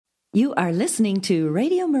You are listening to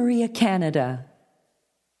Radio Maria Canada.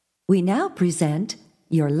 We now present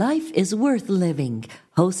Your Life is Worth Living,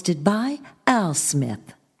 hosted by Al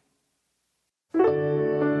Smith.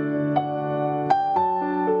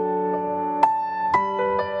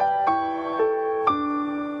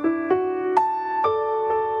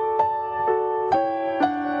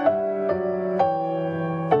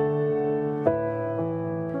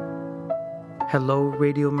 Hello,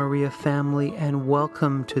 Radio Maria family, and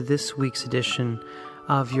welcome to this week's edition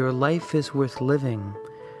of Your Life is Worth Living,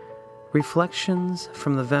 Reflections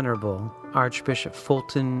from the Venerable Archbishop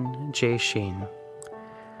Fulton J. Sheen.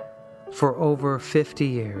 For over 50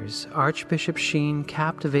 years, Archbishop Sheen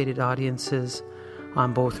captivated audiences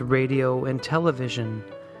on both radio and television.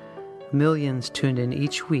 Millions tuned in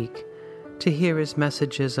each week to hear his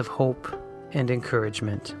messages of hope and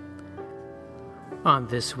encouragement. On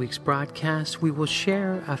this week's broadcast, we will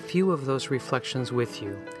share a few of those reflections with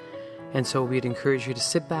you, and so we'd encourage you to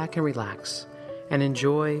sit back and relax and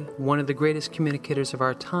enjoy one of the greatest communicators of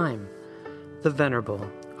our time, the Venerable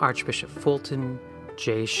Archbishop Fulton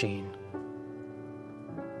J. Sheen.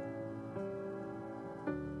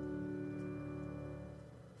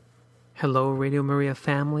 Hello, Radio Maria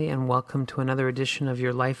family, and welcome to another edition of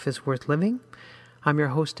Your Life is Worth Living. I'm your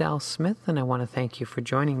host, Al Smith, and I want to thank you for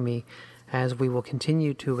joining me as we will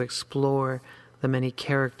continue to explore the many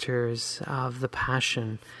characters of the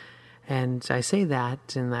Passion. And I say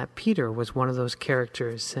that in that Peter was one of those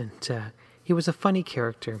characters, and he was a funny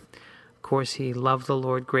character. Of course, he loved the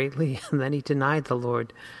Lord greatly, and then he denied the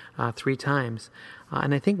Lord 3 times.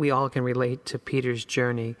 And I think we all can relate to Peter's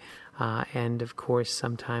journey, and of course,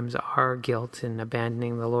 sometimes our guilt in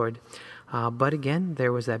abandoning the Lord. But again,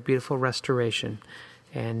 there was that beautiful restoration,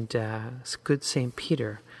 and good St.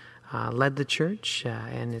 Peter led the church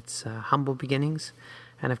in its humble beginnings,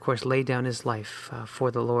 and of course laid down his life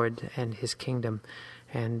for the Lord and his kingdom.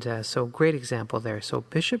 And so great example there. So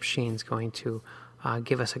Bishop Sheen's going to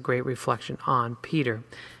give us a great reflection on Peter,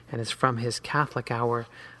 and it's from his Catholic Hour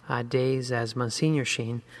days as Monsignor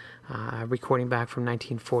Sheen, recording back from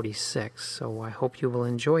 1946. So I hope you will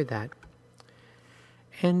enjoy that.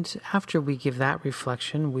 And after we give that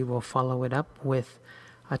reflection, we will follow it up with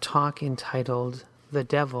a talk entitled The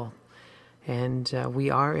Devil. And we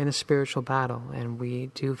are in a spiritual battle, and we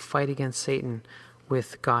do fight against Satan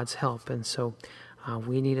with God's help. And so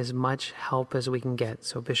we need as much help as we can get.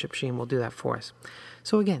 So Bishop Sheen will do that for us.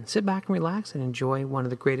 So again, sit back and relax and enjoy one of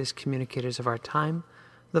the greatest communicators of our time,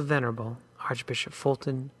 the Venerable Archbishop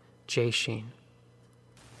Fulton J. Sheen.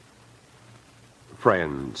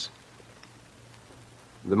 Friends,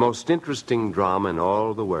 the most interesting drama in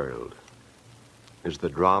all the world is the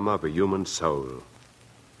drama of a human soul.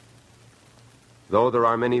 Though there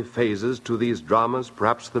are many phases to these dramas,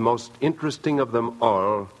 perhaps the most interesting of them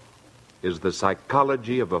all is the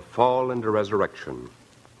psychology of a fall and a resurrection.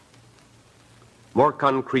 More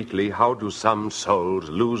concretely, how do some souls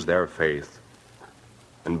lose their faith,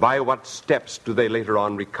 and by what steps do they later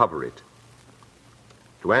on recover it?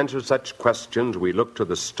 To answer such questions, we look to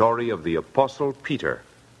the story of the Apostle Peter,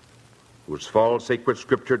 whose fall sacred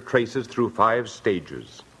scripture traces through 5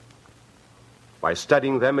 stages. By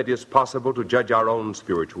studying them, it is possible to judge our own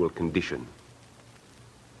spiritual condition.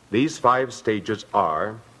 These 5 stages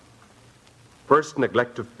are: first,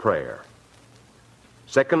 neglect of prayer;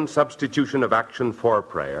 second, substitution of action for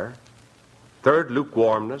prayer; third,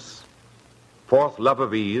 lukewarmness; fourth, love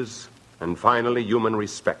of ease; and finally, human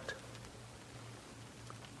respect.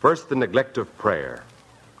 First, the neglect of prayer.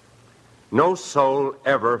 No soul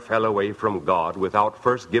ever fell away from God without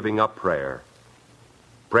first giving up prayer.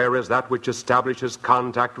 Prayer is that which establishes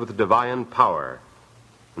contact with divine power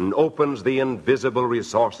and opens the invisible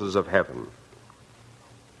resources of heaven.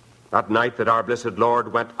 That night that our blessed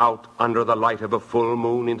Lord went out under the light of a full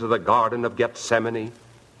moon into the Garden of Gethsemane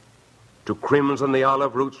to crimson the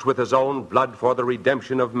olive roots with his own blood for the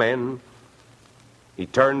redemption of men, he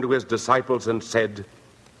turned to his disciples and said,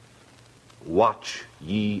 "Watch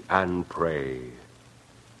ye and pray,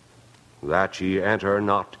 that ye enter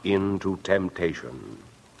not into temptation."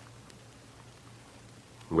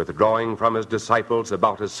 Withdrawing from his disciples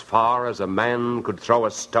about as far as a man could throw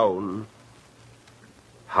a stone,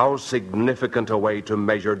 how significant a way to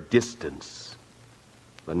measure distance!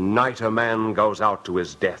 The night a man goes out to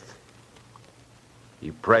his death,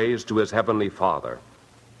 he prays to his heavenly Father.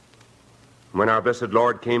 When our blessed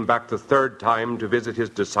Lord came back the 3rd time to visit his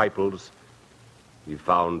disciples, he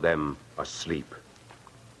found them asleep.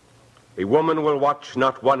 A woman will watch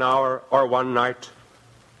not 1 hour or 1 night,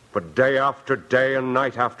 but day after day and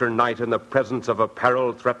night after night in the presence of a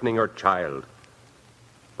peril threatening her child.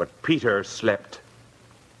 But Peter slept.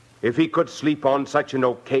 If he could sleep on such an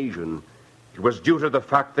occasion, it was due to the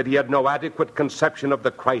fact that he had no adequate conception of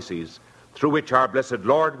the crises through which our blessed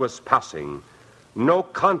Lord was passing, no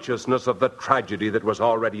consciousness of the tragedy that was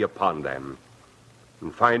already upon them.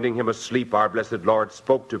 And finding him asleep, our blessed Lord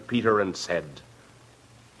spoke to Peter and said,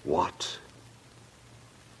 "What?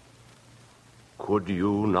 Could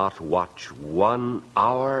you not watch 1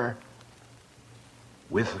 hour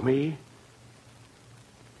with me?"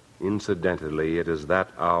 Incidentally, it is that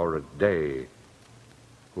hour a day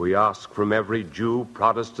we ask from every Jew,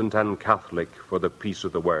 Protestant, and Catholic for the peace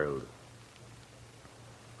of the world.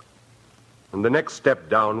 And the next step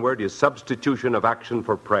downward is substitution of action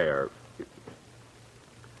for prayer.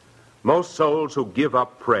 Most souls who give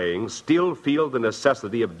up praying still feel the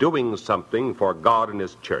necessity of doing something for God and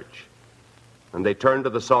His church, and they turn to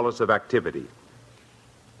the solace of activity.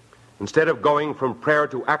 Instead of going from prayer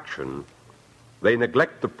to action, they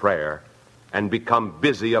neglect the prayer and become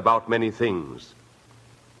busy about many things.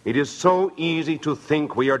 It is so easy to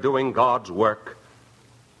think we are doing God's work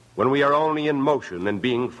when we are only in motion and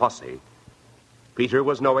being fussy. Peter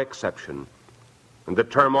was no exception. In the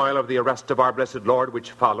turmoil of the arrest of our blessed Lord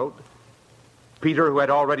which followed, Peter, who had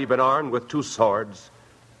already been armed with 2 swords,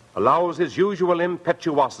 allows his usual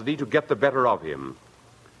impetuosity to get the better of him,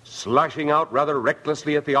 slashing out rather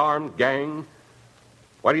recklessly at the armed gang.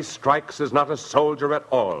 What he strikes is not a soldier at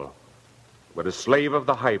all, but a slave of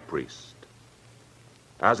the high priest.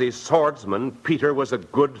 As a swordsman, Peter was a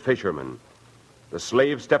good fisherman. The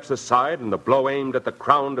slave steps aside, and the blow aimed at the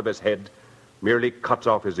crown of his head merely cuts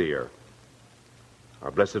off his ear.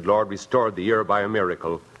 Our blessed Lord restored the ear by a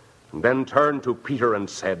miracle, and then turned to Peter and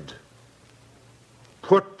said,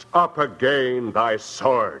 "Put up again thy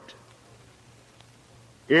sword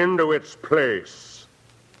into its place.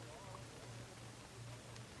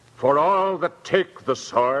 For all that take the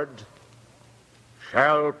sword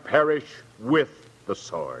shall perish with the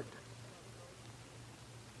sword."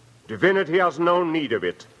 Divinity has no need of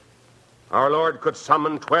it. Our Lord could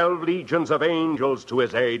summon 12 legions of angels to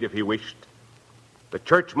his aid if he wished. The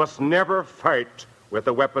church must never fight with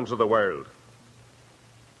the weapons of the world.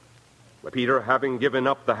 But Peter, having given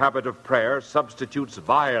up the habit of prayer, substitutes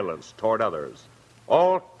violence toward others.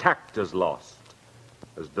 All tact is lost,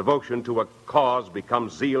 as devotion to a cause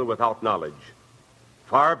becomes zeal without knowledge.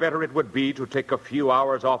 Far better it would be to take a few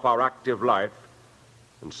hours off our active life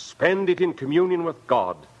and spend it in communion with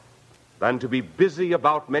God than to be busy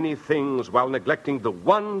about many things while neglecting the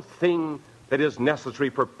one thing that is necessary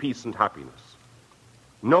for peace and happiness.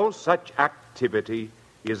 No such activity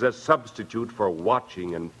is a substitute for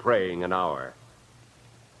watching and praying an hour.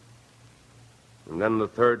 And then the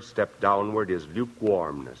third step downward is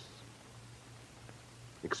lukewarmness.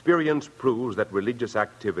 Experience proves that religious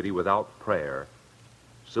activity without prayer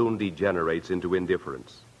soon degenerates into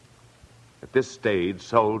indifference. At this stage,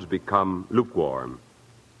 souls become lukewarm.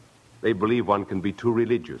 They believe one can be too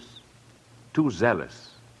religious, too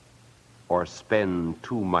zealous, or spend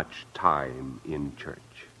too much time in church.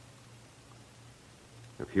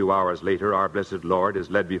 A few hours later, our blessed Lord is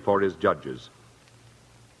led before his judges.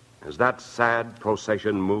 As that sad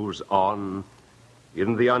procession moves on,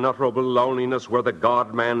 in the unutterable loneliness where the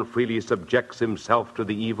God-man freely subjects himself to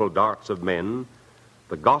the evil darts of men,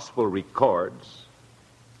 the gospel records,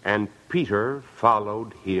 "And Peter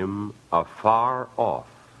followed him afar off."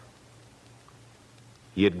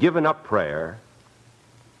 He had given up prayer,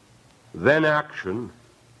 then action,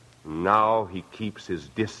 now he keeps his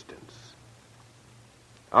distance.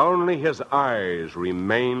 Only his eyes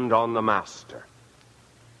remained on the Master.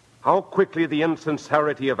 How quickly the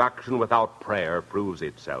insincerity of action without prayer proves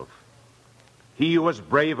itself. He who was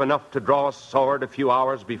brave enough to draw a sword a few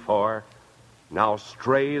hours before now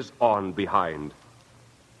strays on behind.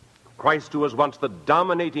 Christ, who was once the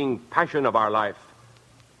dominating passion of our life,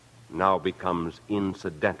 now becomes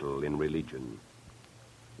incidental in religion.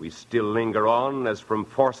 We still linger on as from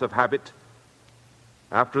force of habit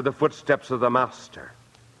after the footsteps of the Master,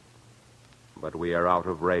 but we are out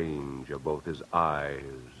of range of both his eyes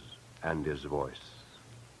and his voice.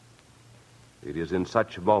 It is in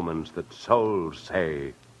such moments that souls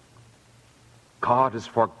say, "God has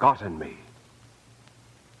forgotten me,"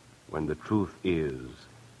 when the truth is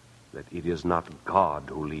that it is not God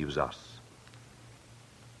who leaves us.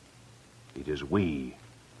 It is we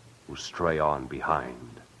who stray on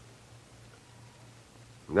behind.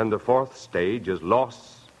 And then the fourth stage is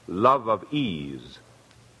love of ease.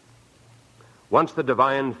 Once the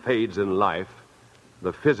divine fades in life,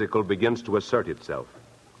 the physical begins to assert itself.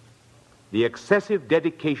 The excessive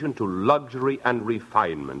dedication to luxury and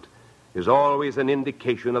refinement is always an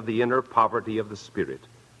indication of the inner poverty of the spirit.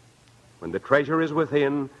 When the treasure is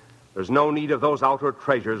within, There's no need of those outer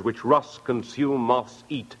treasures which rust, consume, moths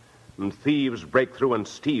eat, and thieves break through and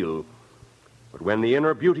steal. But when the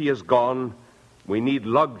inner beauty is gone, we need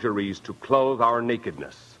luxuries to clothe our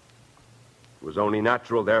nakedness. It was only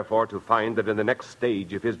natural, therefore, to find that in the next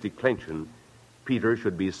stage of his declension, Peter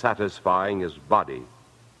should be satisfying his body.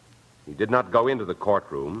 He did not go into the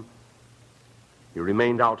courtroom. He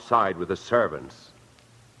remained outside with the servants.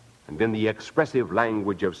 And in the expressive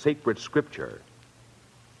language of sacred Scripture,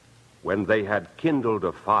 when they had kindled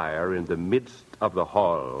a fire in the midst of the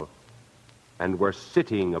hall and were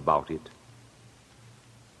sitting about it,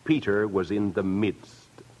 Peter was in the midst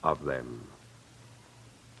of them.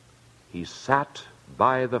 He sat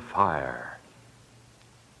by the fire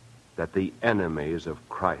that the enemies of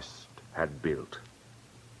Christ had built.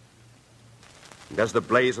 And as the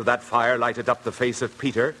blaze of that fire lighted up the face of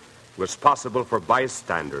Peter, it was possible for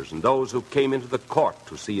bystanders and those who came into the court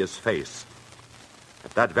to see his face.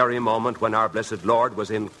 At that very moment when our blessed Lord was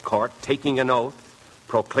in court taking an oath,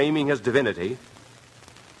 proclaiming his divinity,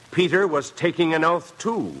 Peter was taking an oath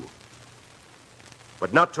too.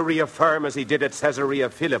 But not to reaffirm, as he did at Caesarea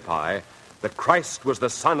Philippi, that Christ was the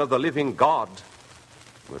Son of the living God,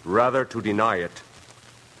 but rather to deny it.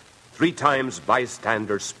 3 times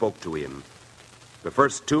bystanders spoke to him. The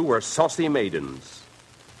first 2 were saucy maidens,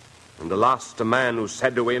 and the last a man who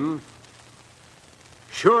said to him,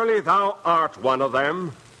 "Surely thou art one of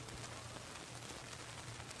them.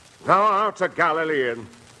 Thou art a Galilean,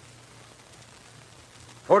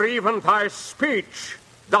 for even thy speech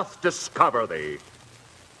doth discover thee."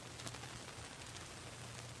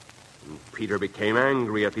 And Peter became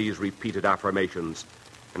angry at these repeated affirmations,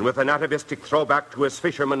 and with an atavistic throwback to his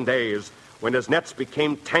fisherman days, when his nets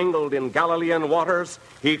became tangled in Galilean waters,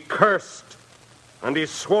 he cursed and he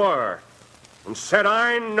swore and said,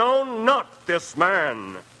 "I know not this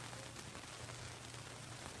man."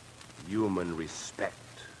 Human respect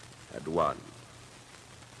had won.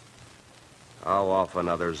 How often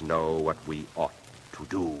others know what we ought to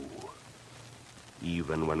do,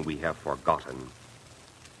 even when we have forgotten.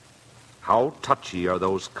 How touchy are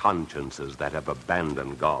those consciences that have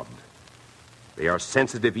abandoned God. They are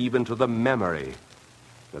sensitive even to the memory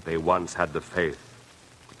that they once had the faith.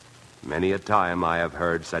 Many a time I have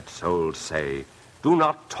heard such souls say, "Do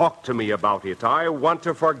not talk to me about it. I want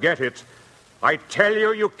to forget it." I tell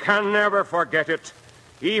you, you can never forget it.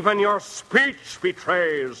 Even your speech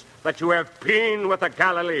betrays that you have been with a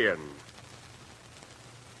Galilean.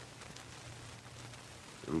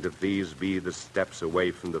 And if these be the steps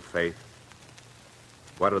away from the faith,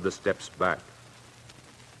 what are the steps back?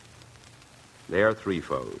 They are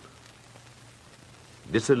threefold: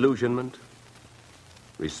 disillusionment,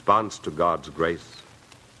 response to God's grace,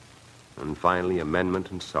 and finally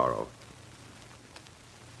amendment and sorrow.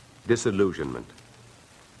 Disillusionment.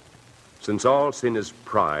 Since all sin is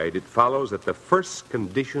pride, it follows that the first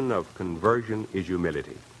condition of conversion is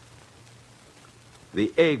humility.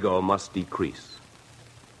 The ego must decrease.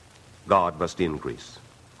 God must increase.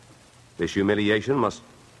 This humiliation must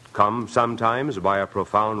come sometimes by a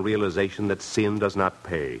profound realization that sin does not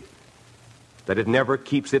pay, that it never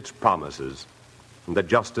keeps its promises, and that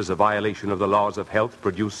just as a violation of the laws of health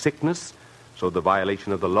produce sickness, so the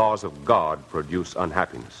violation of the laws of God produce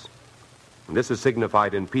unhappiness. And this is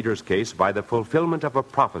signified in Peter's case by the fulfillment of a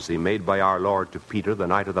prophecy made by our Lord to Peter the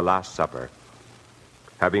night of the Last Supper.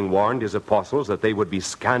 Having warned his apostles that they would be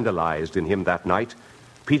scandalized in him that night,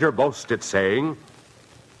 Peter boasted, saying,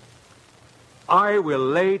 "I will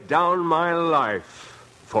lay down my life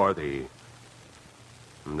for thee."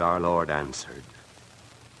 And our Lord answered,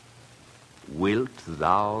 "Wilt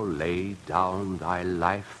thou lay down thy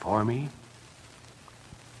life for me?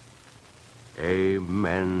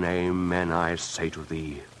 Amen, amen, I say to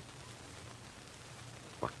thee,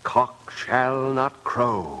 the cock shall not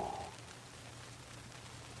crow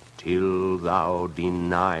till thou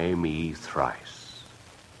deny me thrice."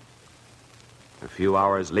 A few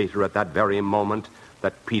hours later, at that very moment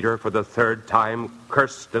that Peter for the 3rd time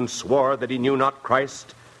cursed and swore that he knew not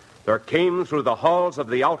Christ, there came through the halls of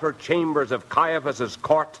the outer chambers of Caiaphas's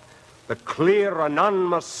court the clear and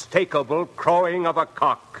unmistakable crowing of a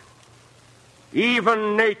cock.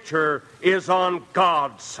 Even nature is on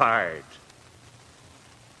God's side.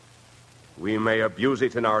 We may abuse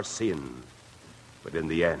it in our sin, but in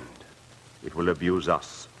the end, it will abuse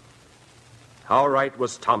us. How right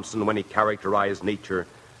was Thompson when he characterized nature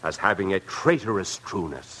as having a traitorous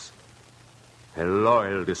trueness, a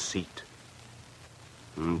loyal deceit,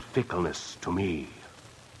 and fickleness to me,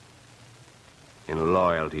 in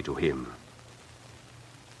loyalty to him.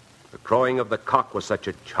 The crowing of the cock was such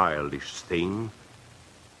a childish thing.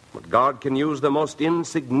 But God can use the most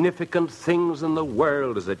insignificant things in the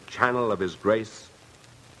world as a channel of his grace.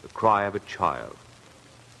 The cry of a child,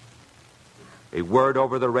 a word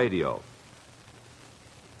over the radio,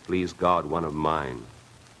 please God, one of mine,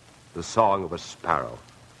 the song of a sparrow.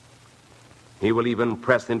 He will even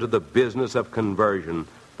press into the business of conversion,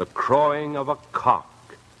 the crowing of a cock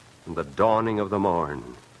and the dawning of the morn.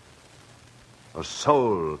 A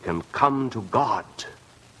soul can come to God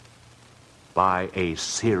by a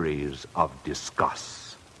series of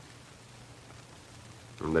discuss.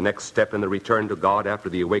 And the next step in the return to God after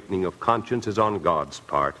the awakening of conscience is on God's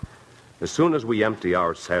part. As soon as we empty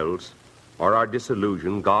ourselves or are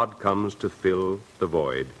disillusioned, God comes to fill the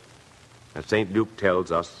void. As St. Luke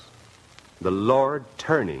tells us, the Lord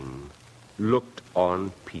turning looked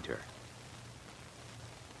on Peter.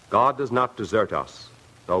 God does not desert us,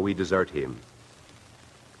 though we desert him.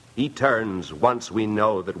 He turns once we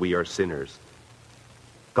know that we are sinners.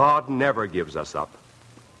 God never gives us up.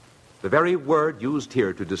 The very word used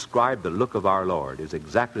here to describe the look of our Lord is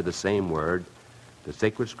exactly the same word the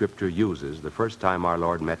sacred scripture uses the first time our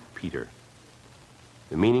Lord met Peter.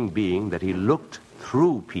 The meaning being that he looked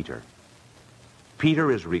through Peter.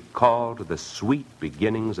 Peter is recalled to the sweet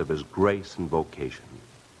beginnings of his grace and vocation.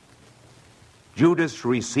 Judas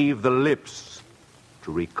received the lips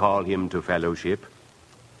to recall him to fellowship.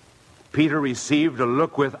 Peter received a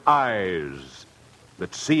look with eyes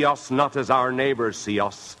that see us not as our neighbors see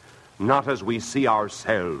us, not as we see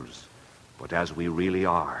ourselves, but as we really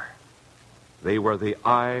are. They were the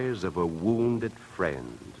eyes of a wounded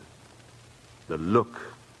friend, the look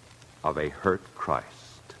of a hurt Christ.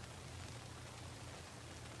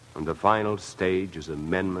 And the final stage is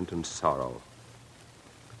amendment and sorrow.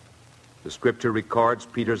 The scripture records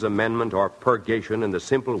Peter's amendment or purgation in the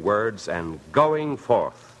simple words, and going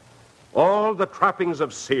forth. All the trappings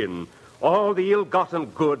of sin, all the ill-gotten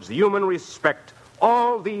goods, human respect,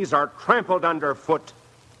 all these are trampled underfoot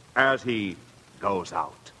as he goes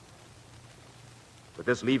out. But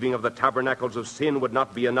this leaving of the tabernacles of sin would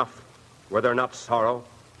not be enough were there not sorrow.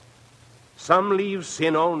 Some leave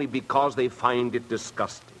sin only because they find it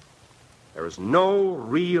disgusting. There is no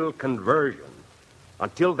real conversion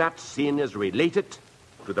until that sin is related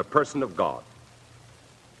to the person of God.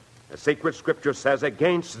 The sacred scripture says,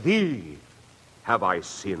 against thee have I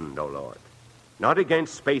sinned, O Lord. Not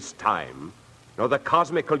against space-time, nor the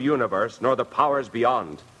cosmical universe, nor the powers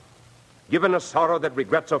beyond. Given a sorrow that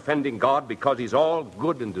regrets offending God because he's all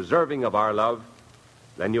good and deserving of our love,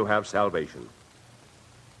 then you have salvation.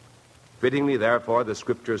 Fittingly, therefore, the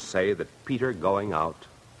scriptures say that Peter, going out,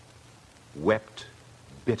 wept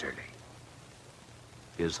bitterly.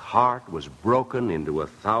 His heart was broken into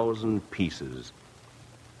 1,000 pieces,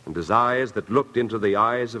 and his eyes that looked into the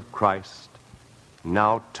eyes of Christ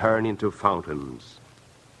now turn into fountains.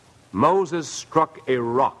 Moses struck a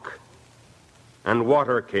rock, and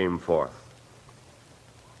water came forth.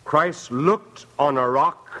 Christ looked on a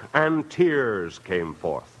rock, and tears came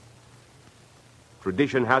forth.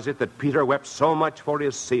 Tradition has it that Peter wept so much for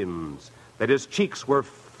his sins that his cheeks were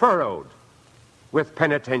furrowed with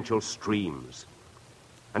penitential streams.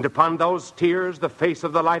 And upon those tears the face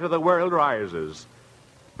of the light of the world rises,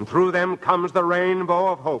 and through them comes the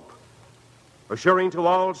rainbow of hope, assuring to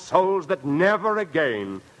all souls that never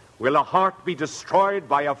again will a heart be destroyed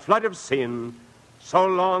by a flood of sin so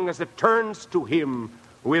long as it turns to him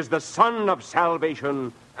who is the Son of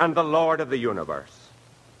salvation and the Lord of the universe.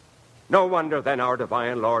 No wonder then our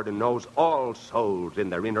divine Lord, who knows all souls in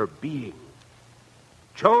their inner being,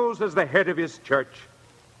 chose as the head of his church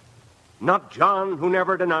not John, who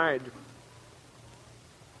never denied,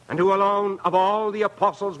 and who alone of all the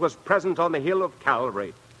apostles was present on the hill of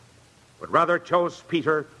Calvary, but rather chose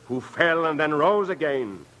Peter, who fell and then rose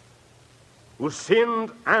again, who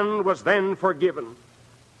sinned and was then forgiven,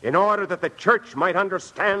 in order that the church might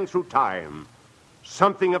understand through time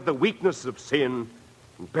something of the weakness of sin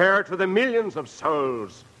and bear to the millions of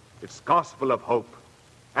souls its gospel of hope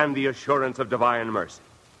and the assurance of divine mercy.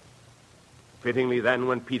 Fittingly then,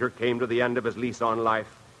 when Peter came to the end of his lease on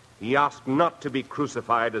life, he asked not to be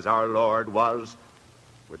crucified as our Lord was,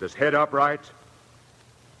 with his head upright.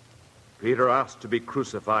 Peter asked to be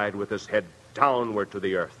crucified with his head downward to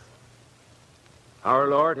the earth. Our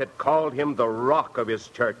Lord had called him the rock of his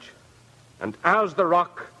church, and as the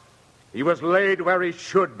rock, he was laid where he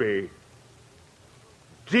should be,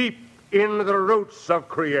 deep in the roots of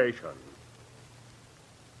creation.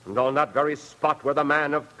 And on that very spot where the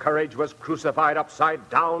man of courage was crucified upside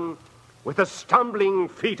down, with the stumbling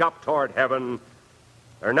feet up toward heaven,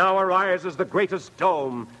 there now arises the greatest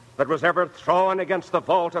dome that was ever thrown against the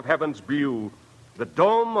vault of heaven's blue, the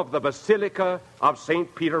dome of the Basilica of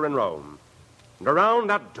St. Peter in Rome. And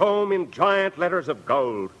around that dome in giant letters of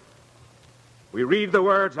gold, we read the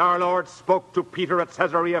words our Lord spoke to Peter at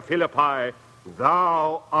Caesarea Philippi,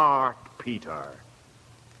 "Thou art Peter,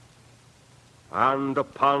 and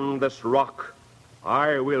upon this rock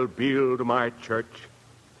I will build my church,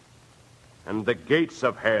 and the gates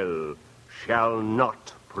of hell shall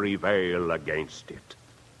not prevail against it."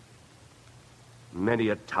 Many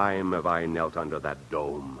a time have I knelt under that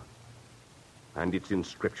dome and its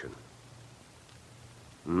inscription.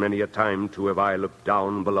 Many a time, too, have I looked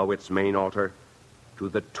down below its main altar to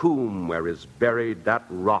the tomb where is buried that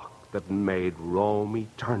rock that made Rome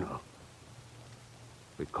eternal,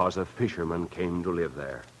 because a fisherman came to live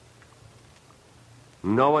there.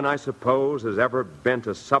 No one, I suppose, has ever bent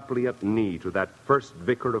a suppliant knee to that first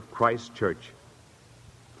vicar of Christ's church,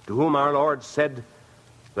 to whom our Lord said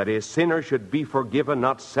that a sinner should be forgiven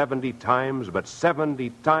not 70 times, but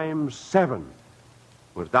 70 times 7,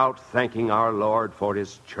 without thanking our Lord for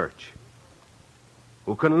his church,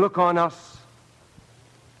 who can look on us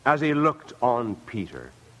as he looked on Peter,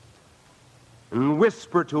 and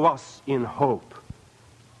whisper to us in hope,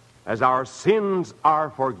 as our sins are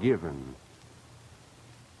forgiven,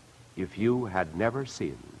 if you had never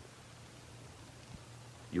sinned,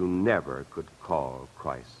 you never could call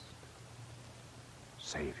Christ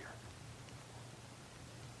Savior.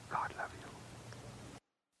 God love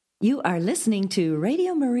you. You are listening to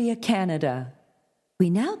Radio Maria Canada. We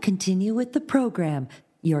now continue with the program,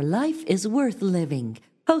 Your Life is Worth Living,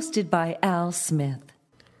 hosted by Al Smith.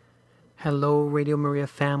 Hello, Radio Maria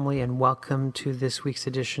family, and welcome to this week's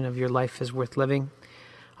edition of Your Life is Worth Living.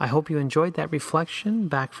 I hope you enjoyed that reflection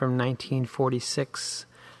back from 1946,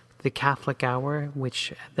 the Catholic Hour,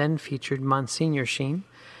 which then featured Monsignor Sheen.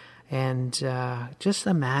 And just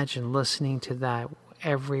imagine listening to that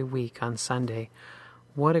every week on Sunday.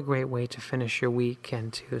 What a great way to finish your week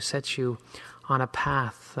and to set you on a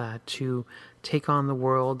path to take on the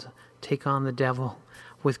world, take on the devil,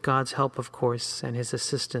 with God's help, of course, and his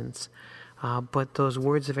assistance. But those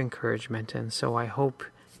words of encouragement. And so I hope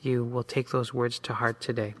you will take those words to heart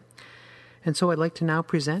today. And so I'd like to now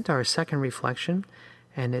present our second reflection,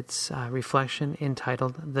 and it's a reflection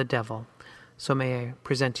entitled The Devil. So may I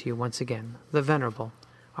present to you once again the Venerable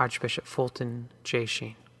Archbishop Fulton J.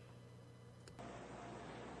 Sheen.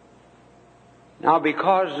 Now,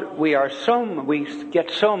 because we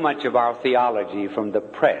get so much of our theology from the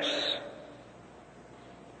press,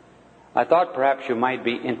 I thought perhaps you might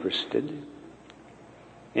be interested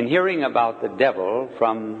in hearing about the devil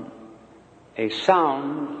from a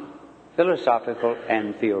sound philosophical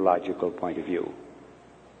and theological point of view.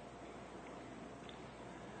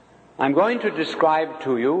 I'm going to describe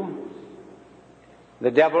to you the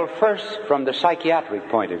devil first from the psychiatric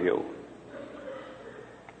point of view,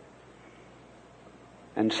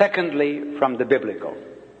 and secondly from the biblical.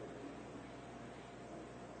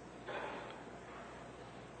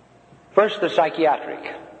 First, the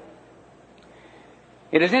psychiatric.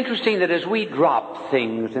 It is interesting that as we drop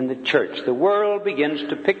things in the church, the world begins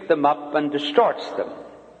to pick them up and distorts them.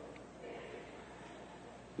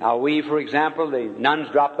 Now we, for example, the nuns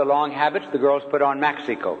drop the long habits, the girls put on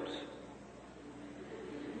maxi coats.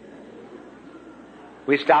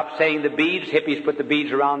 We stop saying the beads, hippies put the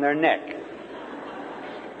beads around their neck.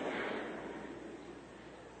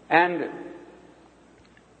 And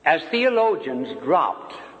as theologians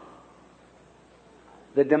dropped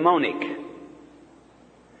the demonic,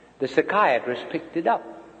 the psychiatrists picked it up.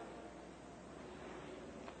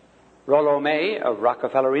 Rollo May of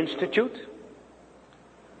Rockefeller Institute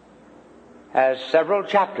has several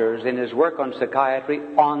chapters in his work on psychiatry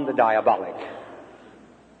on the diabolic.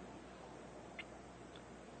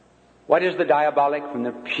 What is the diabolic from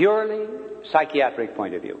the purely psychiatric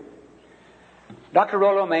point of view? Dr.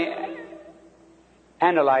 Rollo May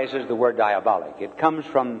analyzes the word diabolic. It comes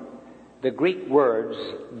from the Greek words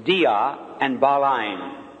dia and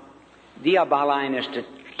balein. Dia balein is to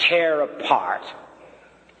tear apart,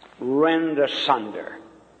 rend asunder.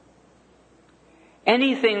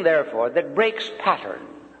 Anything, therefore, that breaks pattern,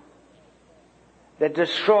 that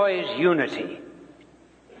destroys unity,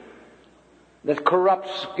 that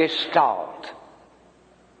corrupts gestalt,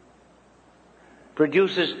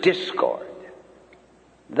 produces discord,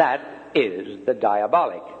 that is the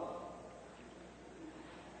diabolic.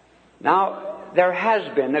 Now, there has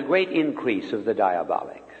been a great increase of the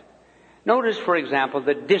diabolic. Notice, for example,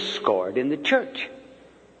 the discord in the church.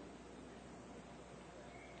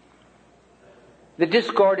 The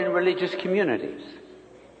discord in religious communities.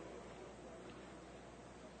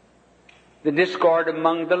 The discord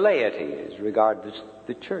among the laity as regards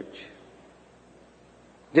the church.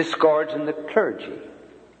 discords in the clergy.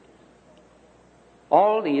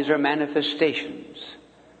 All these are manifestations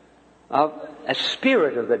of a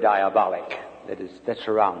spirit of the diabolic that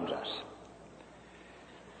surrounds us.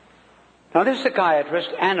 Now, this psychiatrist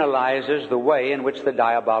analyzes the way in which the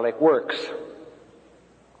diabolic works.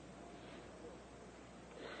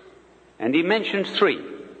 And he mentions three.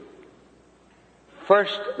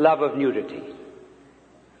 First, love of nudity.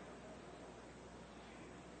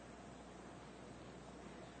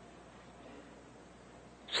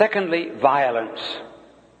 Secondly, violence,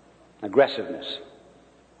 aggressiveness.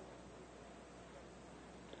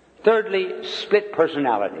 Thirdly, split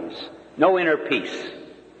personalities, no inner peace,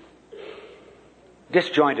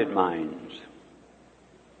 disjointed minds.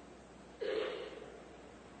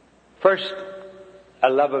 First, a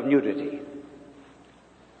love of nudity.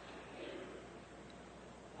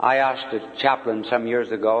 I asked a chaplain some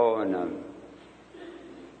years ago in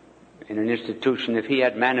an institution if he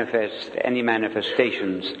had any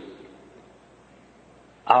manifestations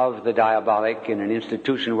of the diabolic in an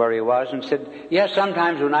institution where he was, and said, yes,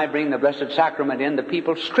 sometimes when I bring the Blessed Sacrament in, the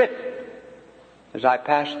people strip as I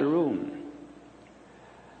pass the room.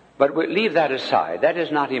 But we'll leave that aside. That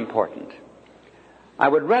is not important. I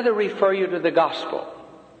would rather refer you to the Gospel.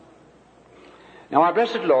 Now, our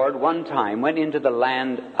blessed Lord one time went into the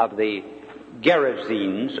land of the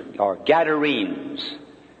Gerasenes, or Gadarenes.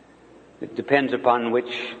 It depends upon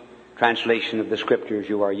which translation of the Scriptures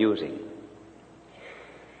you are using.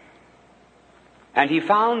 And he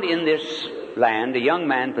found in this land a young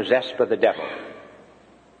man possessed by the devil.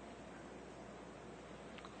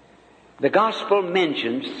 The Gospel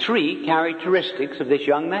mentions three characteristics of this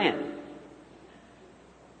young man.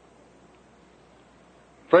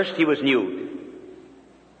 First, he was nude.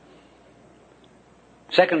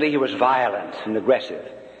 Secondly, he was violent and aggressive.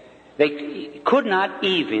 They could not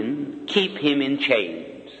even keep him in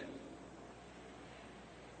chains.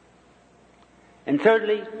 And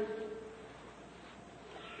thirdly,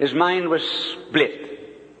 his mind was split,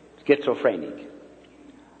 schizophrenic.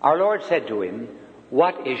 Our Lord said to him,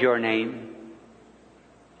 "What is your name?"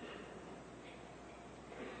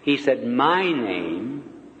 He said, "My name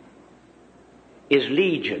is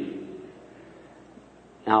Legion."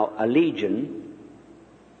 Now, a legion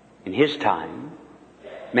in his time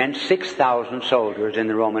meant 6,000 soldiers in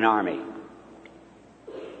the Roman army.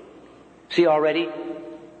 See, already,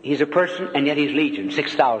 he's a person and yet he's legion,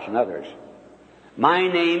 6,000 others. My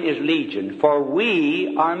name is Legion, for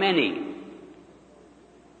we are many.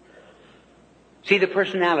 See, the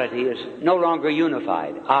personality is no longer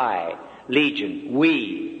unified. I, Legion,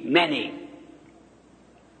 we, many.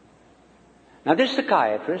 Now, this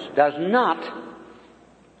psychiatrist does not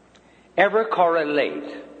ever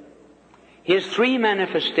correlate his three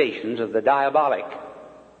manifestations of the diabolic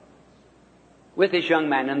with this young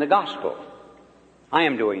man in the Gospel. I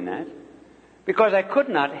am doing that because I could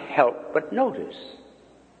not help but notice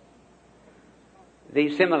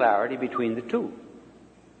the similarity between the two.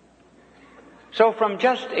 So from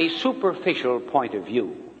just a superficial point of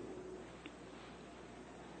view,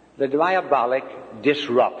 the diabolic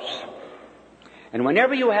disrupts. And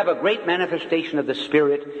whenever you have a great manifestation of the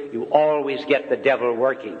Spirit, you always get the devil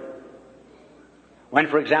working. When,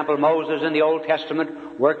 for example, Moses in the Old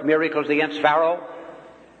Testament worked miracles against Pharaoh,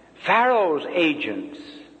 Pharaoh's agents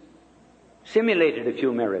simulated a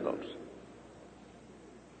few miracles.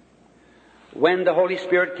 When the Holy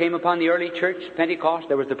Spirit came upon the early church, Pentecost,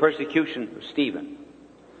 there was the persecution of Stephen.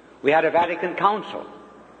 We had a Vatican Council,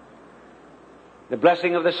 the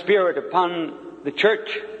blessing of the Spirit upon the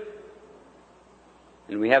church,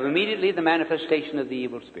 and we have immediately the manifestation of the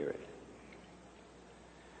evil spirit.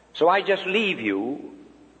 So I just leave you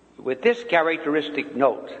with this characteristic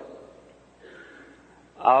note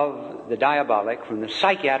of the diabolic from the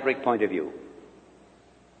psychiatric point of view.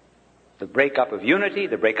 The breakup of unity,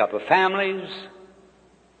 the breakup of families,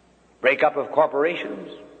 breakup of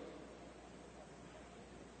corporations,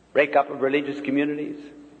 breakup of religious communities,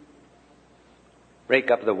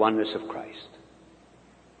 breakup of the oneness of Christ.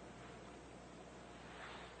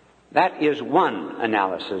 That is one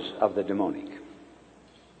analysis of the demonic.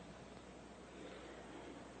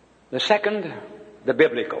 The second, the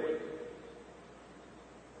biblical.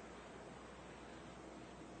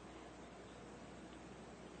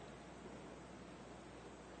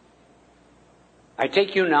 I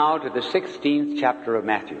take you now to the 16th chapter of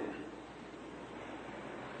Matthew.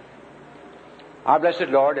 Our blessed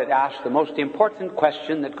Lord had asked the most important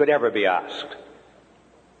question that could ever be asked.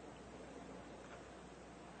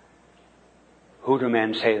 Who do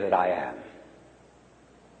men say that I am?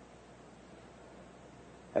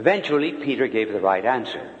 Eventually, Peter gave the right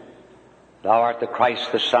answer. Thou art the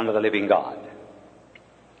Christ, the Son of the living God.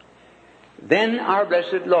 Then our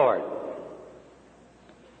blessed Lord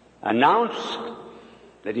announced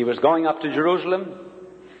that he was going up to Jerusalem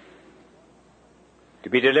to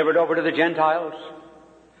be delivered over to the Gentiles,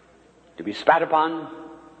 to be spat upon,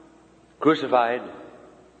 crucified,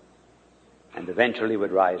 and eventually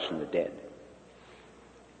would rise from the dead.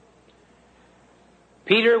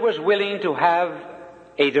 Peter was willing to have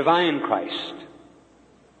a divine Christ,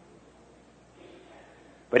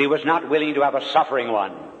 but he was not willing to have a suffering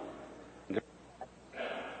one.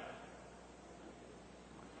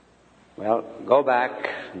 Well, go back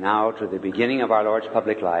now to the beginning of our Lord's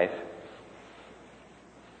public life,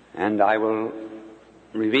 and I will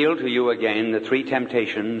reveal to you again the three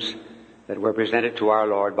temptations that were presented to our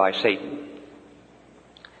Lord by Satan.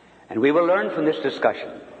 And we will learn from this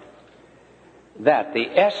discussion that the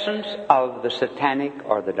essence of the satanic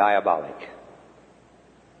or the diabolic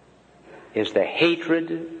is the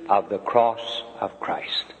hatred of the cross of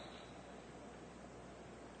Christ.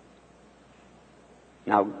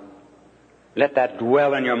 Now, let that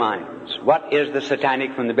dwell in your minds. What is the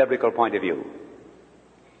satanic from the biblical point of view?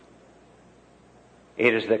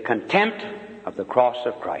 It is the contempt of the cross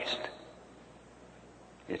of Christ.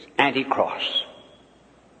 It's anti-cross.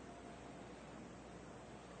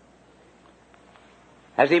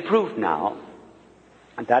 As he proved now,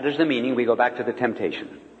 and that is the meaning, we go back to the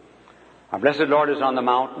temptation. Our blessed Lord is on the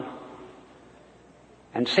mountain,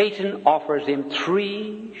 and Satan offers him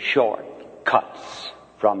 3 short cuts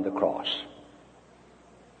from the cross.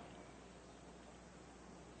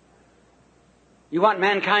 You want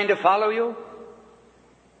mankind to follow you?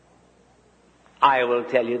 I will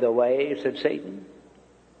tell you the way, said Satan.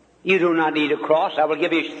 You do not need a cross. I will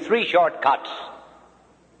give you 3 short cuts.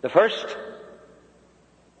 The first,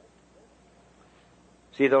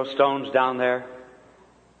 see those stones down there?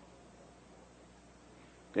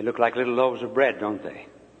 They look like little loaves of bread, don't they?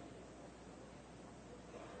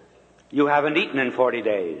 You haven't eaten in 40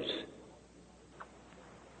 days.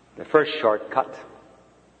 The first shortcut,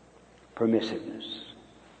 permissiveness.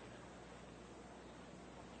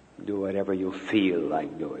 Do whatever you feel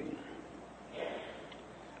like doing.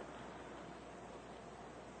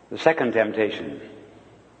 The second temptation,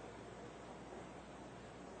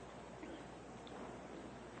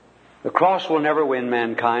 the cross will never win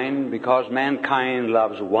mankind because mankind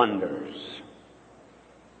loves wonders,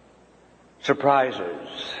 surprises,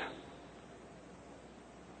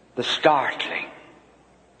 the startling,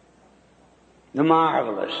 the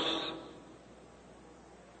marvelous,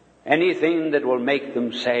 anything that will make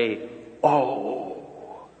them say,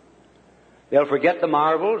 oh. They'll forget the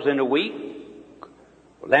marvels in a week,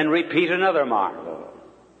 then repeat another marvel.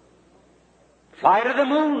 Fly to the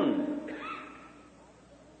moon.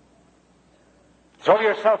 Throw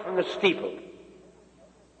yourself from the steeple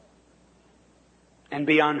and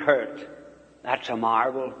be unhurt. That's a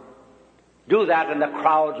marvel. Do that and the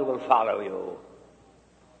crowds will follow you.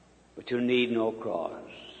 But you need no cross.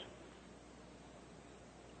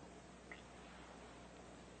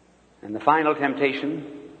 And the final temptation,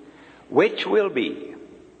 which will be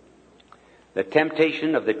the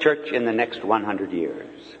temptation of the church in the next 100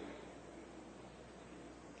 years.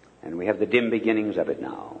 And we have the dim beginnings of it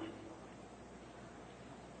now.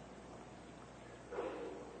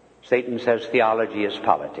 Satan says theology is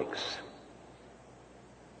politics.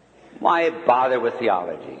 Why bother with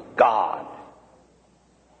theology? God.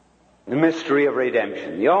 The mystery of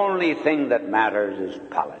redemption. The only thing that matters is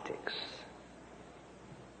politics.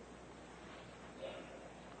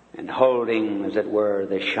 And holding, as it were,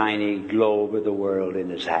 the shiny globe of the world in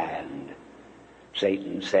his hand,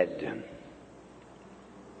 Satan said,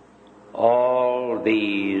 all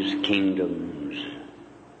these kingdoms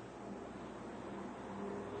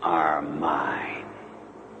are mine.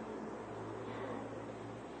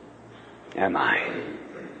 They're mine.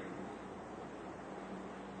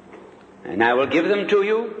 And I will give them to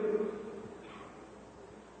you.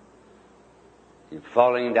 And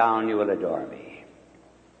falling down, you will adore me.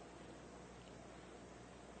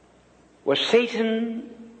 Was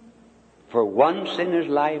Satan, for once in his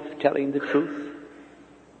life, telling the truth?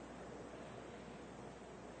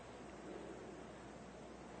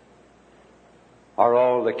 Are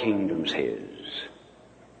all the kingdoms his?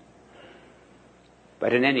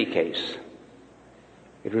 But in any case,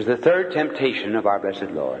 it was the third temptation of our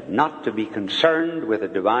blessed Lord, not to be concerned with the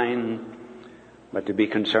divine, but to be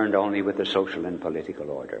concerned only with the social and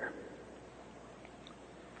political order.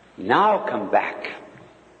 Now come back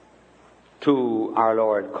to our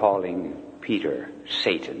Lord calling Peter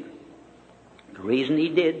Satan. The reason he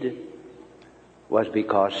did was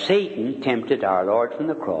because Satan tempted our Lord from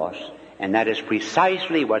the cross, and that is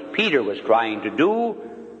precisely what Peter was trying to do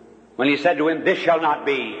when he said to him, "This shall not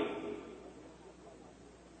be.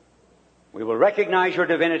 We will recognize your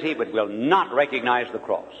divinity, but will not recognize the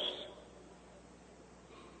cross."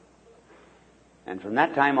 And from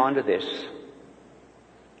that time on to this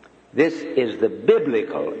is the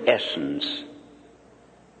biblical essence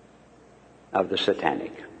of the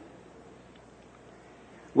satanic.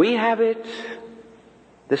 We have it,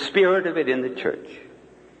 the spirit of it, in the church.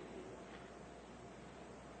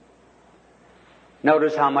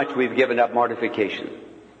 Notice how much we've given up mortification,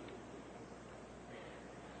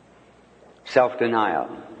 self-denial,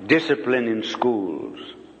 discipline in schools,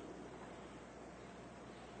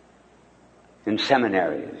 in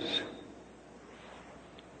seminaries,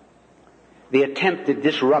 the attempted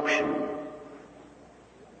disruption.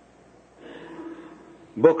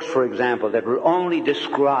 Books, for example, that will only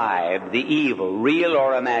describe the evil, real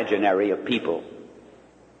or imaginary, of people.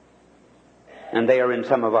 And they are in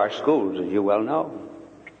some of our schools, as you well know.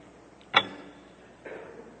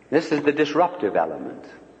 This is the disruptive element,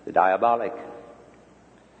 the diabolic.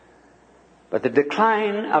 But the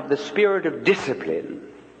decline of the spirit of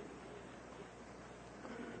discipline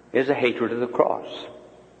is a hatred of the cross.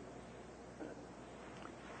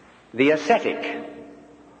 The ascetic,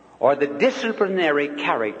 or the disciplinary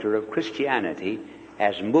character of Christianity,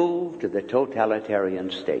 has moved to the totalitarian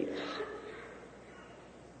states.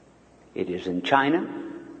 It is in China.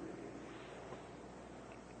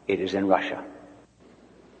 It is in Russia.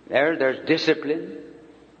 There's discipline,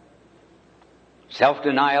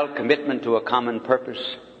 self-denial, commitment to a common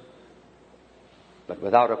purpose, but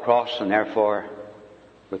without a cross, and therefore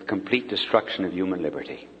with complete destruction of human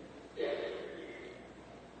liberty.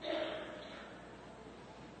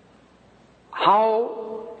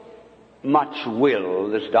 How much will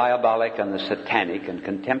this diabolic and the satanic and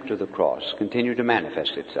contempt of the cross continue to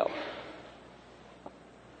manifest itself?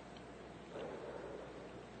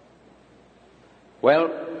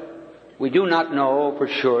 Well, we do not know for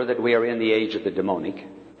sure that we are in the age of the demonic.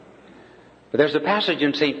 But there's a passage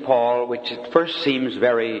in St. Paul which at first seems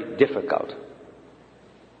very difficult.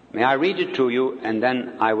 May I read it to you, and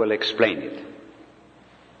then I will explain it.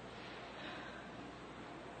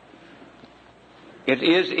 It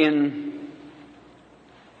is in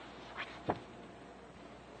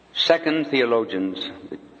 2 Theologians,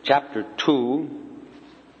 chapter 2,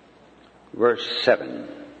 verse 7.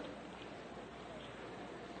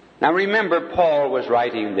 Now remember, Paul was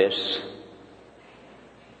writing this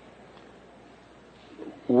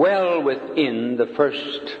well within the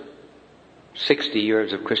first 60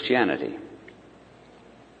 years of Christianity.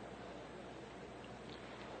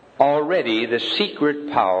 Already the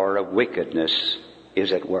secret power of wickedness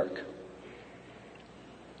is at work.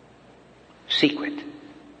 Secret.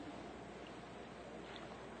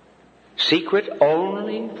 Secret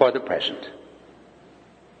only for the present.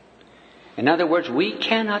 In other words, we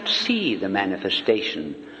cannot see the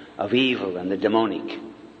manifestation of evil and the demonic.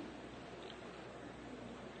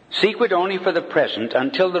 Secret only for the present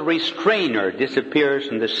until the restrainer disappears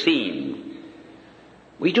from the scene.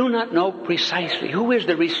 We do not know precisely who is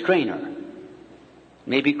the restrainer.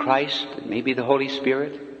 Maybe Christ, maybe the Holy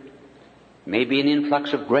Spirit, maybe an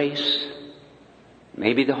influx of grace,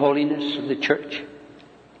 maybe the holiness of the church.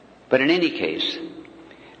 But in any case,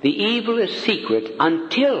 the evil is secret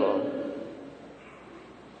until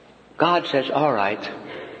God says, all right,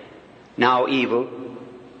 now evil,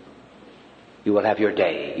 you will have your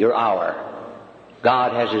day, your hour.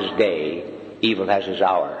 God has his day, evil has his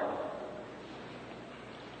hour.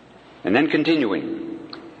 And then continuing,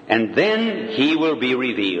 and then he will be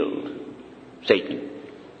revealed, Satan,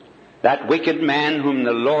 that wicked man whom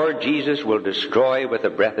the Lord Jesus will destroy with the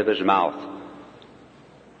breath of his mouth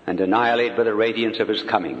and annihilate by the radiance of his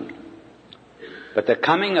coming. But the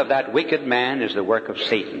coming of that wicked man is the work of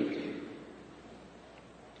Satan.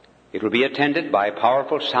 It will be attended by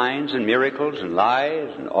powerful signs and miracles and lies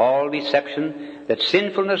and all deception that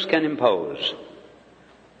sinfulness can impose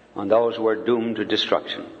on those who are doomed to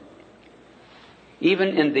destruction. Even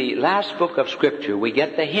in the last book of Scripture, we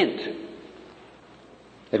get the hint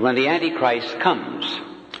that when the Antichrist comes,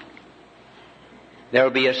 there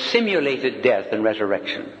will be a simulated death and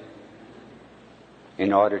resurrection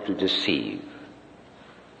in order to deceive.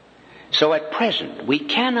 So at present, we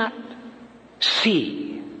cannot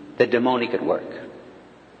see the demonic at work.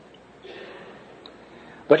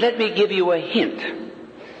 But let me give you a hint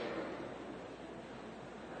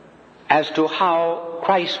as to how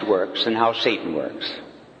Christ works and how Satan works.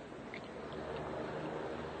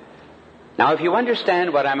 Now, if you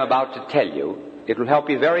understand what I'm about to tell you, it will help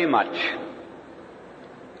you very much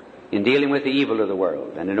in dealing with the evil of the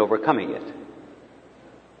world and in overcoming it.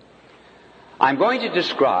 I'm going to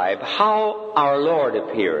describe how our Lord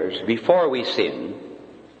appears before we sin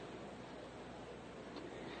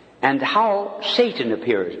and how Satan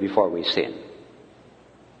appears before we sin.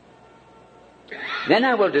 Then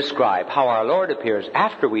I will describe how our Lord appears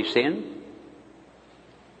after we sin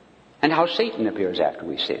and how Satan appears after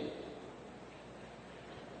we sin.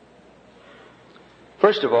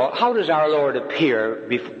 First of all, how does our Lord appear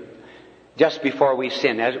just before we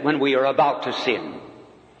sin, as when we are about to sin?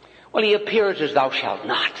 Well, he appears as thou shalt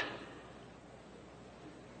not.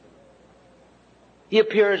 He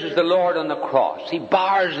appears as the Lord on the cross. He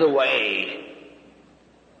bars the way.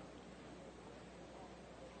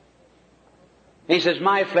 He says,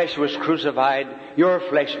 my flesh was crucified, your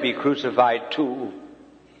flesh be crucified too.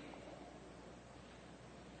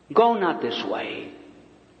 Go not this way.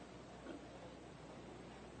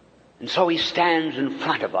 And so he stands in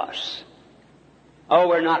front of us. Oh,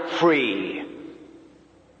 we're not free.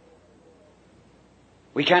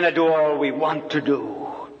 We cannot do all we want to do.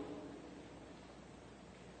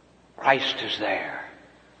 Christ is there.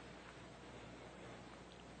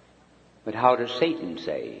 But how does Satan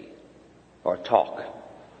say or talk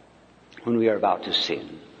when we are about to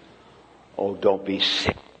sin? Oh, don't be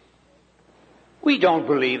sick. We don't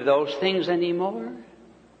believe those things anymore.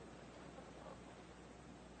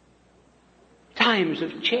 Times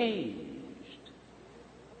have changed.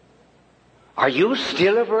 Are you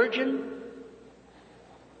still a virgin?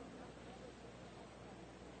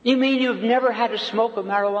 You mean you've never had a smoke of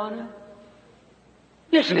marijuana?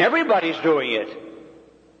 Listen, everybody's doing it.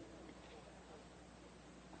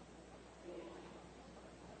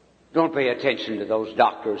 Don't pay attention to those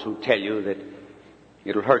doctors who tell you that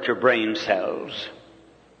it'll hurt your brain cells.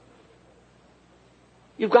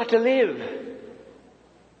 You've got to live.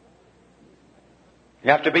 You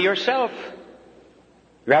have to be yourself.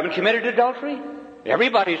 You haven't committed adultery?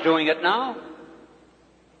 Everybody's doing it now.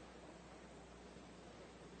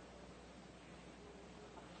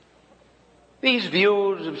 These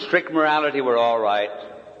views of strict morality were all right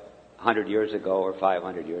 100 years ago or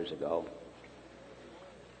 500 years ago.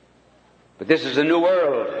 But this is a new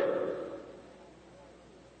world.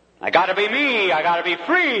 I gotta be me. I gotta be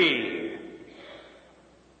free.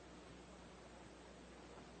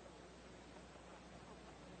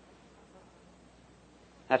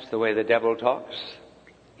 That's the way the devil talks.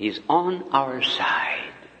 He's on our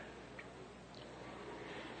side.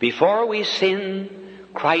 Before we sin,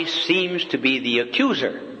 Christ seems to be the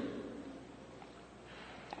accuser.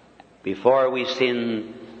 Before we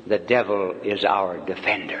sin, the devil is our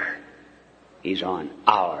defender. He's on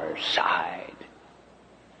our side.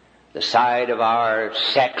 The side of our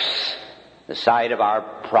sex, the side of our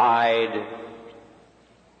pride,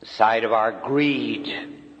 the side of our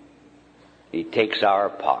greed. He takes our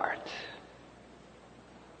part.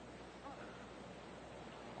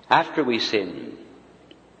 After we sin,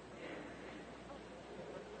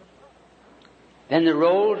 then the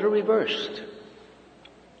roles are reversed.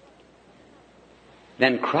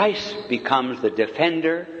 Then Christ becomes the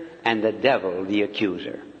defender and the devil the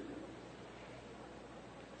accuser.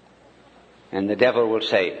 And the devil will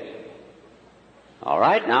say, all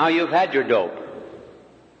right, now you've had your dope.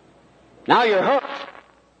 Now you're hooked.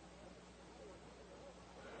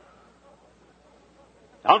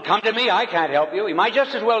 Don't come to me, I can't help you. You might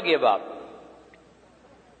just as well give up.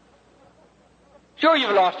 Sure,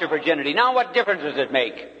 you've lost your virginity. Now what difference does it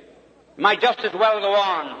make? You might just as well go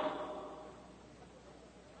on.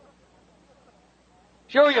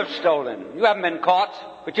 Sure, you've stolen. You haven't been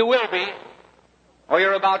caught, but you will be, or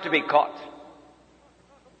you're about to be caught.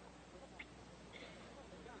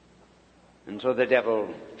 And so the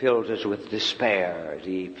devil fills us with despair, as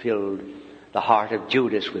he filled the heart of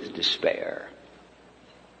Judas with despair.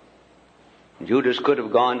 Judas could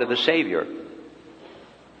have gone to the Savior,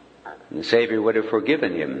 and the Savior would have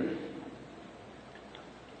forgiven him.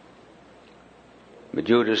 But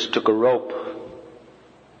Judas took a rope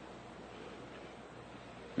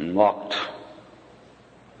and walked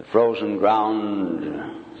the frozen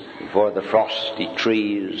ground before the frosty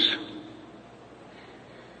trees.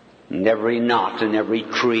 And every knot and every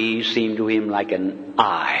tree seemed to him like an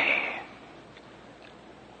eye.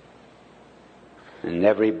 And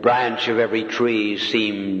every branch of every tree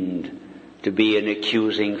seemed to be an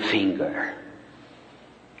accusing finger.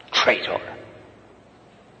 Traitor.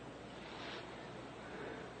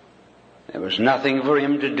 There was nothing for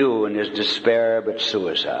him to do in his despair but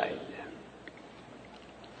suicide.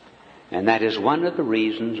 And that is one of the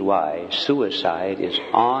reasons why suicide is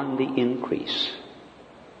on the increase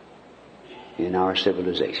in our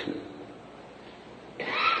civilization.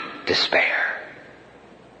 despair.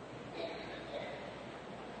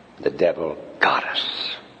 The devil got us.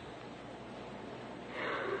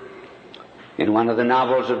 In one of the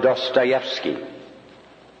novels of Dostoevsky,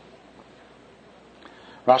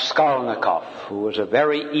 Raskolnikov, who was a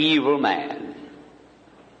very evil man,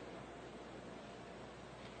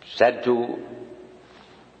 said to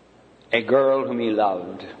a girl whom he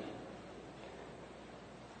loved,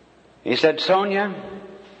 he said, Sonia,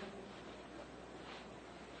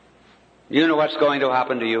 you know what's going to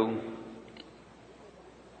happen to you?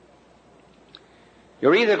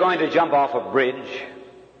 You're either going to jump off a bridge,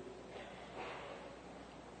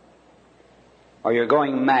 or you're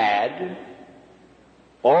going mad,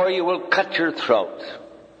 or you will cut your throat.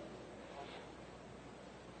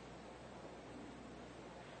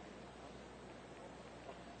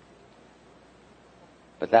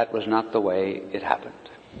 But that was not the way it happened.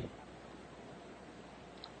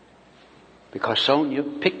 Because Sonia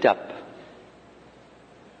picked up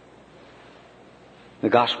the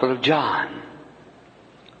Gospel of John,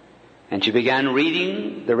 and she began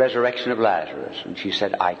reading the resurrection of Lazarus, and she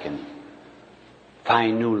said, I can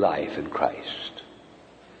find new life in Christ.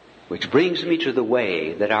 Which brings me to the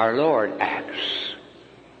way that our Lord acts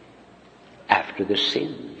after the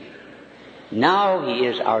sin. Now He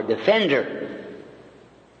is our defender.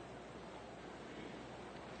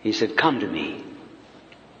 He said, come to me,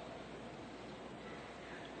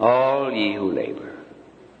 all ye who labor.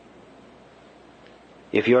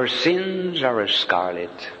 If your sins are as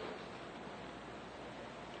scarlet,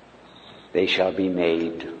 they shall be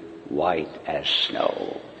made white as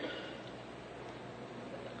snow.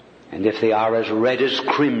 And if they are as red as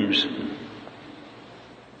crimson,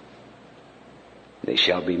 they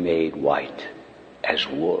shall be made white as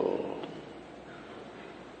wool.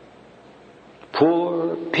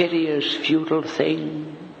 Poor, piteous, futile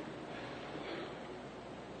thing.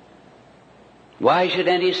 Why should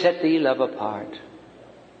any set thee love apart?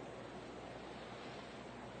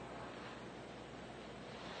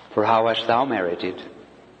 For how hast thou merited?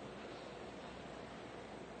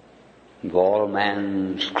 Of all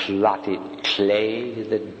man's clotted clay,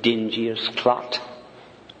 the dingiest clot.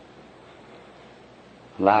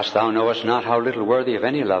 Alas, thou knowest not how little worthy of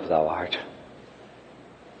any love thou art.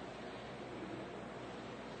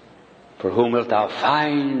 For whom wilt thou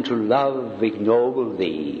find to love ignoble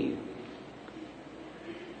thee?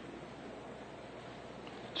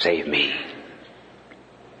 Save me.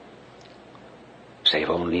 Save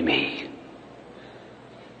only me.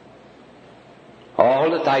 All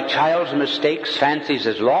that thy child's mistakes fancies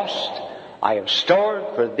as lost, I have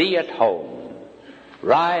stored for thee at home.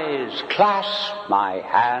 Rise, clasp my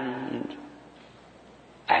hand,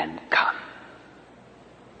 and come.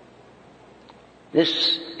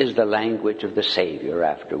 This is the language of the Savior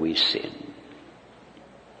after we sin.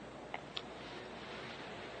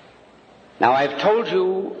 Now I've told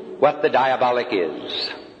you what the diabolic is.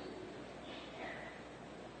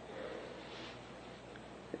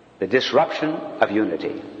 The disruption of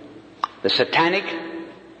unity. The satanic,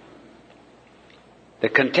 the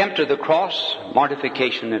contempt of the cross,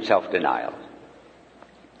 mortification and self-denial.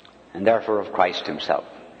 And therefore of Christ Himself.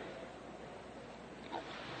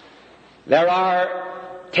 There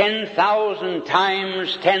are 10,000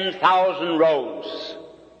 times 10,000 roads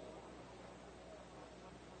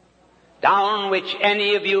down which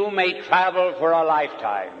any of you may travel for a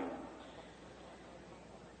lifetime.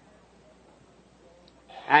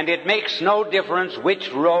 And it makes no difference which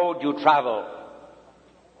road you travel.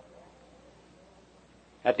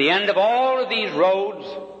 At the end of all of these roads,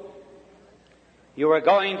 you are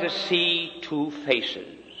going to see two faces.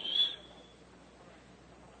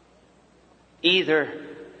 Either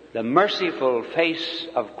the merciful face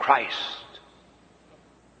of Christ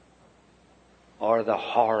or the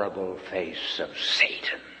horrible face of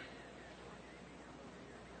Satan.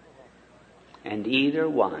 And either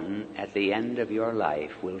one, at the end of your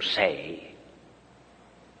life, will say,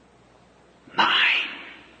 mine.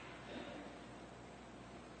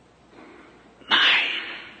 Mine.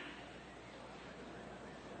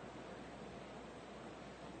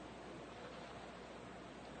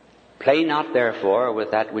 Play not, therefore,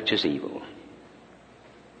 with that which is evil.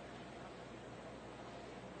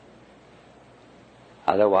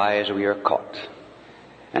 Otherwise we are caught.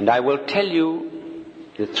 And I will tell you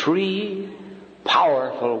the three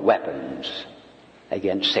powerful weapons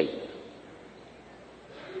against Satan.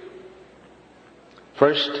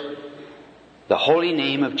 First, the holy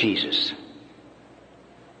name of Jesus.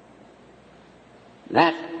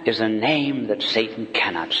 That is a name that Satan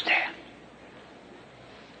cannot stand.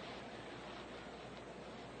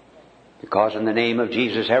 Because in the name of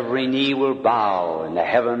Jesus every knee will bow in the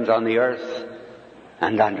heavens, on the earth,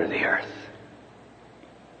 and under the earth.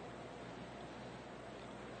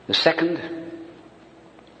 The second,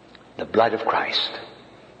 the blood of Christ.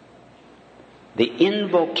 The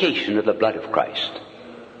invocation of the blood of Christ.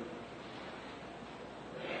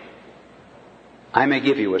 I may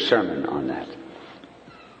give you a sermon on that.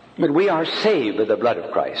 But we are saved by the blood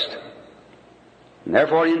of Christ. And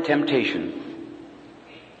therefore in temptation,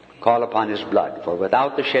 call upon His blood. For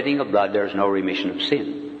without the shedding of blood there is no remission of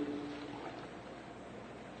sin.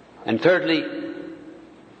 And thirdly,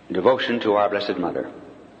 devotion to our Blessed Mother.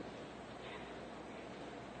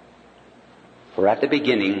 For at the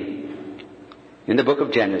beginning, in the book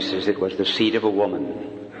of Genesis, it was the seed of a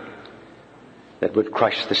woman that would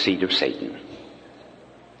crush the seed of Satan.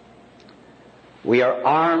 We are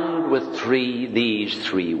armed with these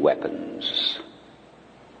three weapons.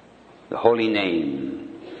 The holy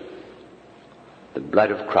name, the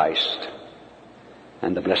blood of Christ,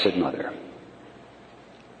 and the Blessed Mother.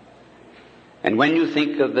 And when you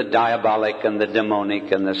think of the diabolic and the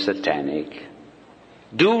demonic and the satanic,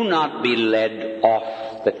 do not be led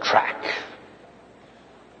off the track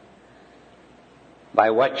by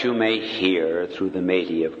what you may hear through the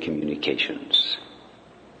media of communications.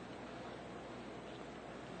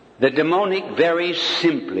 The demonic, very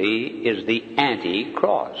simply, is the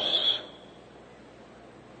anti-cross.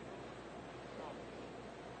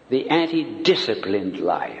 The anti-disciplined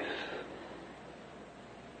life.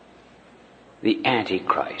 The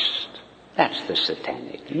antichrist. That's the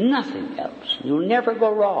satanic. Nothing else. You'll never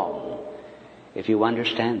go wrong if you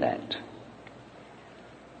understand that.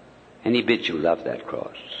 And He bids you love that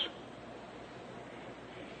cross.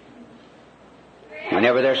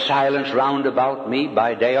 Whenever there's silence round about me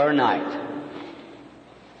by day or night,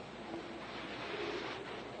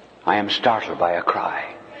 I am startled by a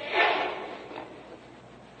cry.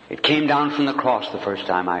 It came down from the cross the first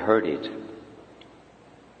time I heard it.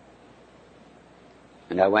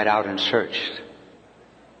 And I went out and searched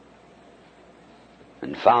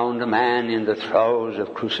and found a man in the throes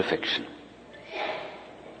of crucifixion.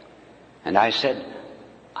 And I said,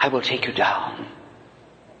 I will take you down.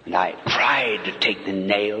 And I tried to take the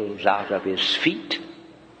nails out of his feet.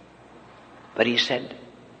 But he said,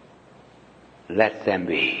 let them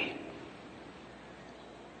be.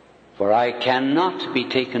 For I cannot be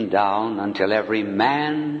taken down until every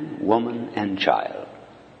man, woman, and child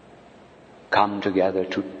come together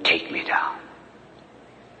to take me down.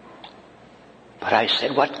 But I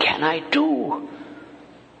said, what can I do?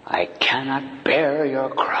 I cannot bear your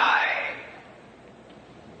cry.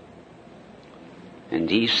 And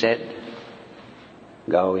he said,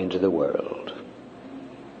 go into the world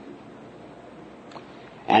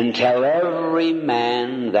and tell every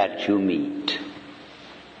man that you meet,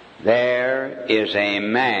 there is a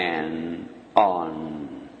man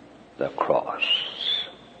on the cross.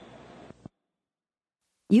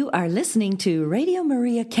 You are listening to Radio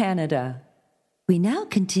Maria Canada. We now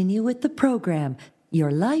continue with the program, Your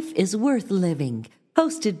Life is Worth Living,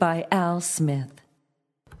 hosted by Al Smith.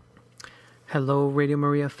 Hello, Radio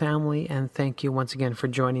Maria family, and thank you once again for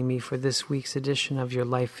joining me for this week's edition of Your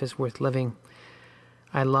Life is Worth Living.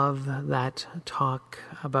 I love that talk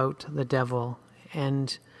about the devil,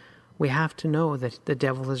 and we have to know that the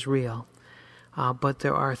devil is real. But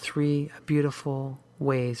there are three beautiful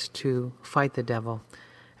ways to fight the devil.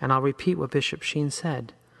 And I'll repeat what Bishop Sheen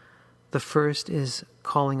said. The first is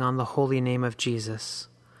calling on the holy name of Jesus,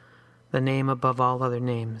 the name above all other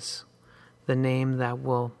names, the name that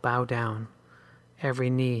will bow down. Every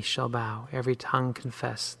knee shall bow, every tongue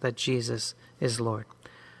confess that Jesus is Lord.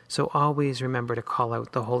 So always remember to call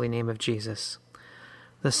out the holy name of Jesus.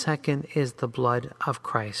 The second is the blood of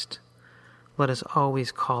Christ. Let us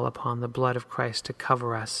always call upon the blood of Christ to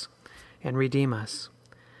cover us and redeem us.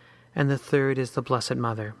 And the third is the Blessed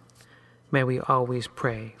Mother. May we always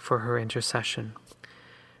pray for her intercession.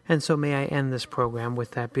 And so may I end this program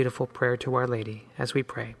with that beautiful prayer to Our Lady as we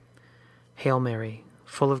pray. Hail Mary,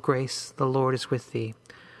 full of grace, the Lord is with thee.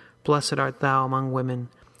 Blessed art thou among women,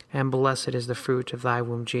 and blessed is the fruit of thy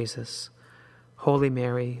womb, Jesus. Holy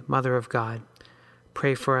Mary, Mother of God,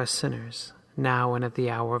 pray for us sinners, now and at the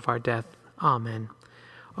hour of our death. Amen.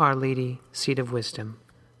 Our Lady, seat of wisdom,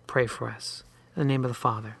 pray for us. In the name of the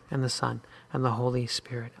Father, and the Son, and the Holy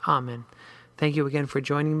Spirit. Amen. Thank you again for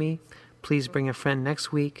joining me. Please bring a friend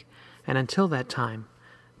next week. And until that time,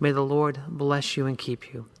 may the Lord bless you and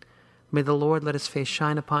keep you. May the Lord let his face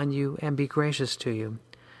shine upon you and be gracious to you.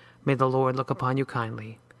 May the Lord look upon you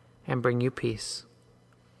kindly and bring you peace.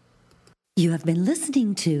 You have been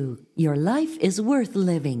listening to Your Life is Worth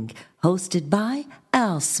Living, hosted by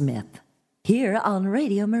Al Smith. here on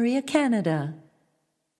Radio Maria Canada.